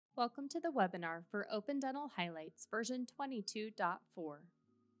Welcome to the webinar for Open Dental Highlights version 22.4.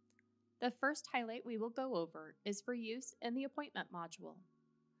 The first highlight we will go over is for use in the appointment module.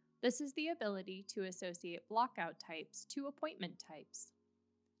 This is the ability to associate blockout types to appointment types.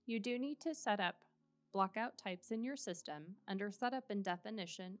 You do need to set up blockout types in your system under Setup and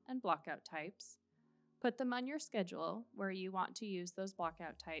Definition and Blockout Types. Put them on your schedule where you want to use those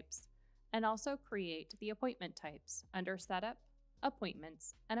blockout types, and also create the appointment types under Setup,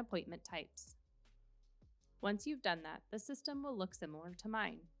 Appointments, and Appointment Types. Once you've done that, the system will look similar to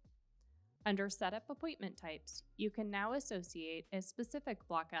mine. Under Setup Appointment Types, you can now associate a specific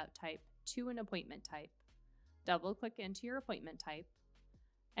blockout type to an appointment type. Double-click into your appointment type,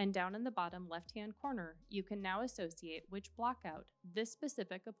 and down in the bottom left-hand corner, you can now associate which blockout this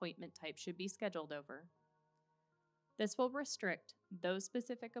specific appointment type should be scheduled over. This will restrict those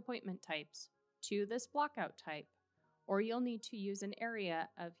specific appointment types to this blockout type, or you'll need to use an area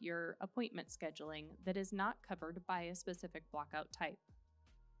of your appointment scheduling that is not covered by a specific blockout type.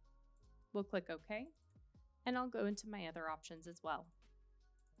 We'll click OK, and I'll go into my other options as well.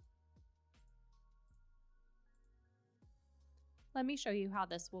 Let me show you how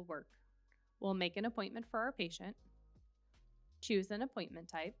this will work. We'll make an appointment for our patient, choose an appointment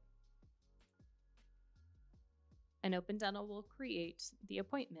type, and Open Dental will create the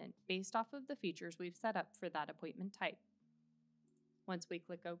appointment based off of the features we've set up for that appointment type. Once we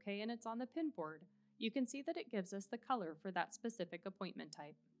click OK and it's on the pinboard, you can see that it gives us the color for that specific appointment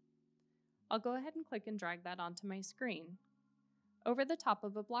type. I'll go ahead and click and drag that onto my screen over the top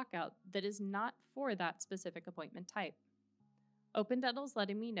of a blockout that is not for that specific appointment type. Open Dental is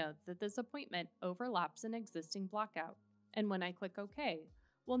letting me know that this appointment overlaps an existing blockout, and when I click OK,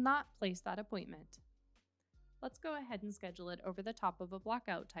 will not place that appointment. Let's go ahead and schedule it over the top of a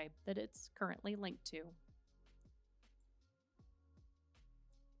blockout type that it's currently linked to.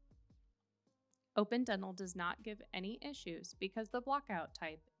 Open Dental does not give any issues because the blockout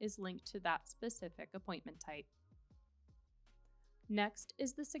type is linked to that specific appointment type. Next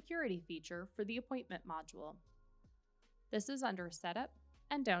is the security feature for the appointment module. This is under Setup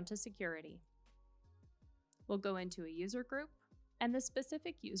and down to Security. We'll go into a user group and the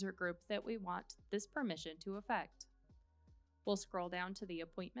specific user group that we want this permission to affect. We'll scroll down to the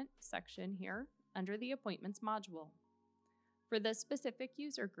Appointment section here under the Appointments module. For this specific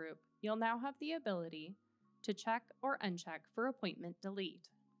user group, you'll now have the ability to check or uncheck for appointment delete.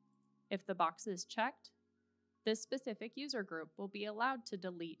 If the box is checked, this specific user group will be allowed to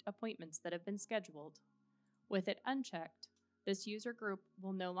delete appointments that have been scheduled. With it unchecked, this user group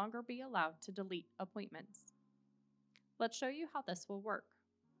will no longer be allowed to delete appointments. Let's show you how this will work.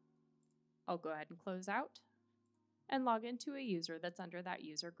 I'll go ahead and close out and log into a user that's under that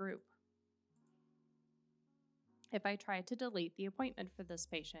user group. If I try to delete the appointment for this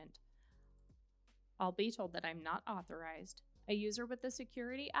patient, I'll be told that I'm not authorized. A user with the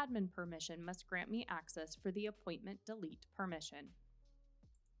security admin permission must grant me access for the appointment delete permission.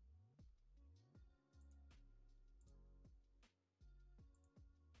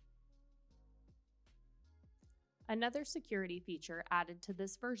 Another security feature added to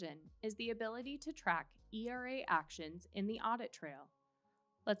this version is the ability to track ERA actions in the audit trail.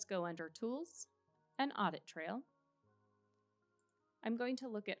 Let's go under Tools and Audit Trail. I'm going to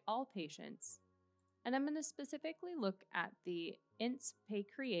look at all patients, and I'm going to specifically look at the INTS Pay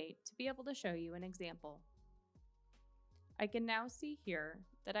Create to be able to show you an example. I can now see here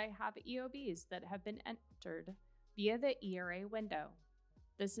that I have EOBs that have been entered via the ERA window.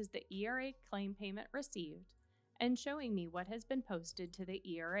 This is the ERA claim payment received and showing me what has been posted to the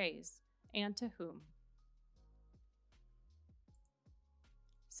ERAs and to whom.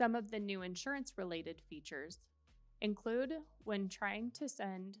 Some of the new insurance-related features include when trying to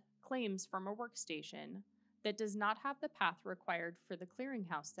send claims from a workstation that does not have the path required for the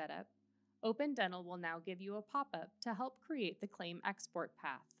clearinghouse setup, Open Dental will now give you a pop-up to help create the claim export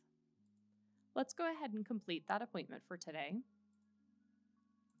path. Let's go ahead and complete that appointment for today,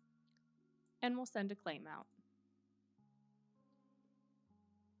 and we'll send a claim out.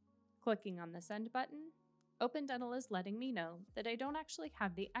 Clicking on the Send button, Open Dental is letting me know that I don't actually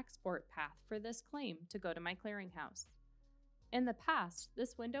have the export path for this claim to go to my clearinghouse. In the past,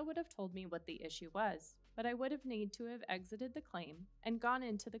 this window would have told me what the issue was, but I would have needed to have exited the claim and gone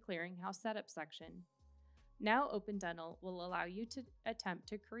into the clearinghouse setup section. Now Open Dental will allow you to attempt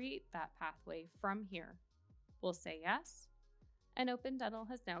to create that pathway from here. We'll say yes, and Open Dental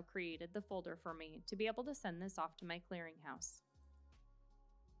has now created the folder for me to be able to send this off to my clearinghouse.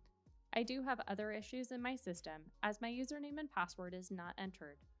 I do have other issues in my system as my username and password is not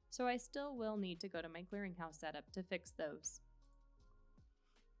entered, so I still will need to go to my clearinghouse setup to fix those.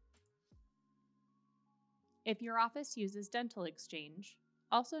 If your office uses Dental Exchange,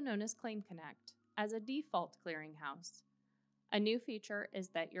 also known as Claim Connect, as a default clearinghouse, a new feature is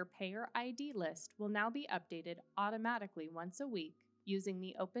that your payer ID list will now be updated automatically once a week using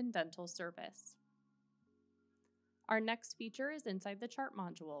the Open Dental service. Our next feature is inside the Chart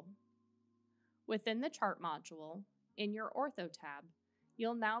module. Within the Chart module, in your Ortho tab,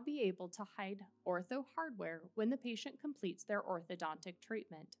 you'll now be able to hide ortho hardware when the patient completes their orthodontic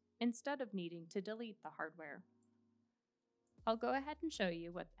treatment, instead of needing to delete the hardware. I'll go ahead and show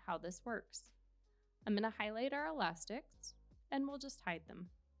you how this works. I'm going to highlight our elastics, and we'll just hide them.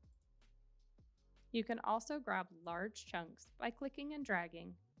 You can also grab large chunks by clicking and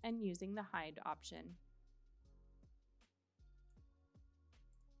dragging and using the hide option.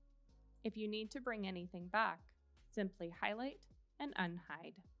 If you need to bring anything back, simply highlight and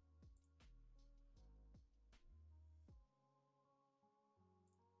unhide.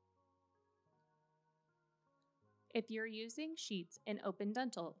 If you're using sheets in Open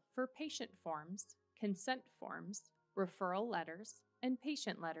Dental for patient forms, consent forms, referral letters, and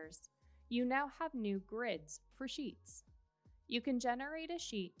patient letters, you now have new grids for sheets. You can generate a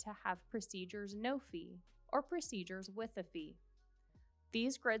sheet to have procedures no fee or procedures with a fee.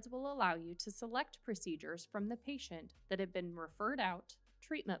 These grids will allow you to select procedures from the patient that have been referred out,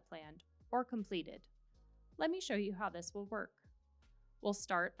 treatment planned, or completed. Let me show you how this will work. We'll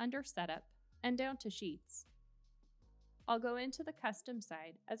start under Setup and down to Sheets. I'll go into the Custom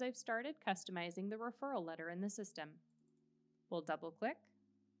side as I've started customizing the referral letter in the system. We'll double-click,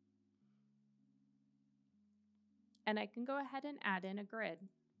 and I can go ahead and add in a grid.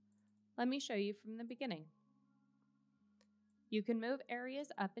 Let me show you from the beginning. You can move areas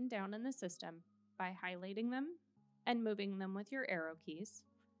up and down in the system by highlighting them and moving them with your arrow keys.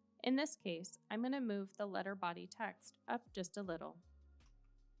 In this case, I'm going to move the letter body text up just a little.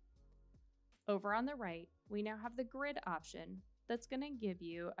 Over on the right, we now have the grid option that's going to give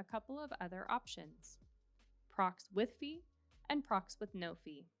you a couple of other options: procs with fee and procs with no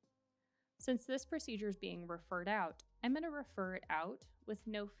fee. Since this procedure is being referred out, I'm going to refer it out with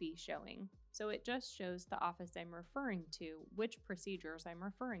no fee showing, so it just shows the office I'm referring to which procedures I'm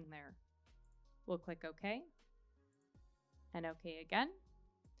referring there. We'll click OK, and OK again,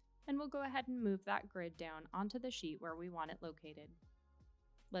 and we'll go ahead and move that grid down onto the sheet where we want it located.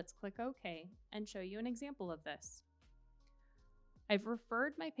 Let's click OK and show you an example of this. I've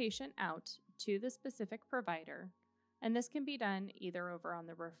referred my patient out to the specific provider, and this can be done either over on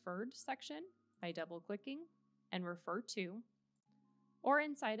the Referred section by double-clicking and Refer To, or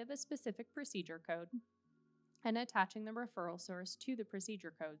inside of a specific procedure code and attaching the referral source to the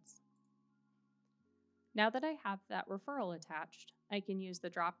procedure codes. Now that I have that referral attached, I can use the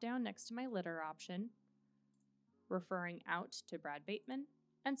drop-down next to my litter option, referring out to Brad Bateman,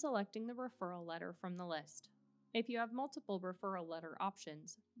 and selecting the referral letter from the list. If you have multiple referral letter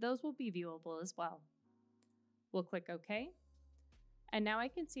options, those will be viewable as well. We'll click OK, and now I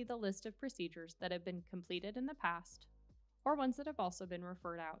can see the list of procedures that have been completed in the past, or ones that have also been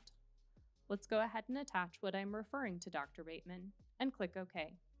referred out. Let's go ahead and attach what I'm referring to Dr. Bateman and click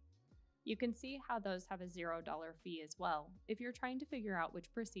OK. You can see how those have a $0 fee as well if you're trying to figure out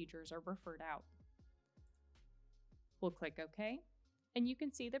which procedures are referred out. We'll click OK, and you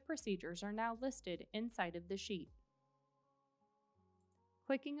can see the procedures are now listed inside of the sheet.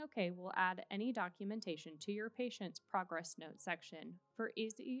 Clicking OK will add any documentation to your patient's progress note section for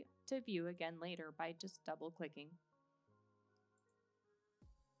easy to view again later by just double-clicking.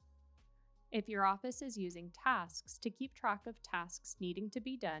 If your office is using tasks to keep track of tasks needing to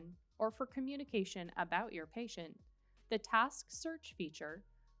be done or for communication about your patient, the Task Search feature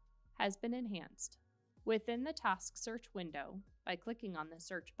has been enhanced. Within the Task Search window, by clicking on the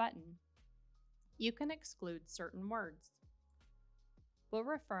Search button, you can exclude certain words. We'll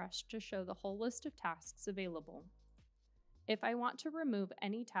refresh to show the whole list of tasks available. If I want to remove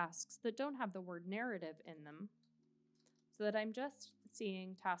any tasks that don't have the word narrative in them, so that I'm just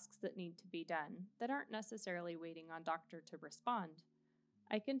seeing tasks that need to be done that aren't necessarily waiting on doctor to respond,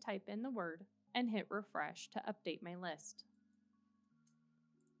 I can type in the word and hit refresh to update my list.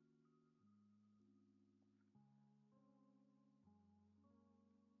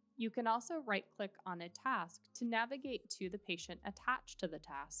 You can also right-click on a task to navigate to the patient attached to the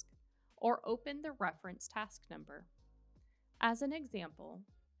task, or open the reference task number. As an example,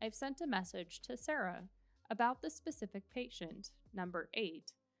 I've sent a message to Sarah about the specific patient, number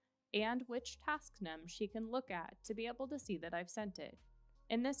 8, and which task num she can look at to be able to see that I've sent it.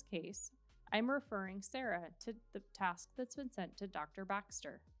 In this case, I'm referring Sarah to the task that's been sent to Dr.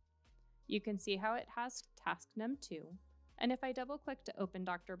 Baxter. You can see how it has task num 2, And if I double click to open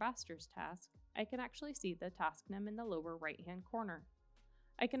Dr. Baster's task, I can actually see the task name in the lower right-hand corner.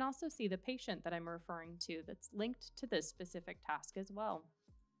 I can also see the patient that I'm referring to that's linked to this specific task as well.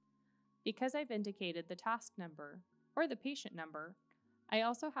 Because I've indicated the task number or the patient number, I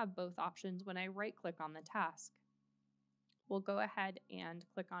also have both options when I right-click on the task. We'll go ahead and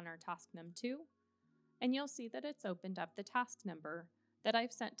click on our task num 2, and you'll see that it's opened up the task number that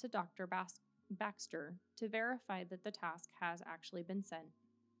I've sent to Dr. Baxter to verify that the task has actually been sent.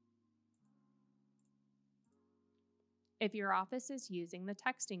 If your office is using the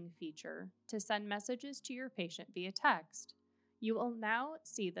texting feature to send messages to your patient via text, you will now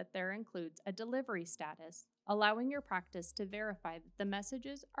see that there includes a delivery status, allowing your practice to verify that the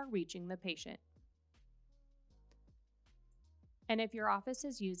messages are reaching the patient. And if your office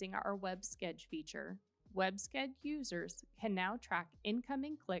is using our WebSched feature, WebSched users can now track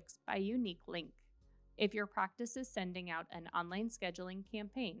incoming clicks by unique link. If your practice is sending out an online scheduling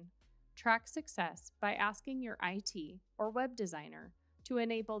campaign, track success by asking your IT or web designer to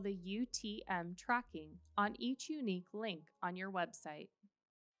enable the UTM tracking on each unique link on your website.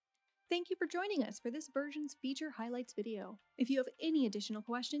 Thank you for joining us for this version's feature highlights video. If you have any additional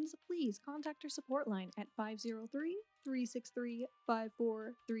questions, please contact our support line at 503-363-5432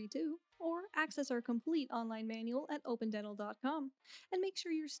 or access our complete online manual at opendental.com. And make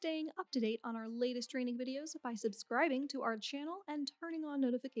sure you're staying up to date on our latest training videos by subscribing to our channel and turning on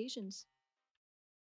notifications.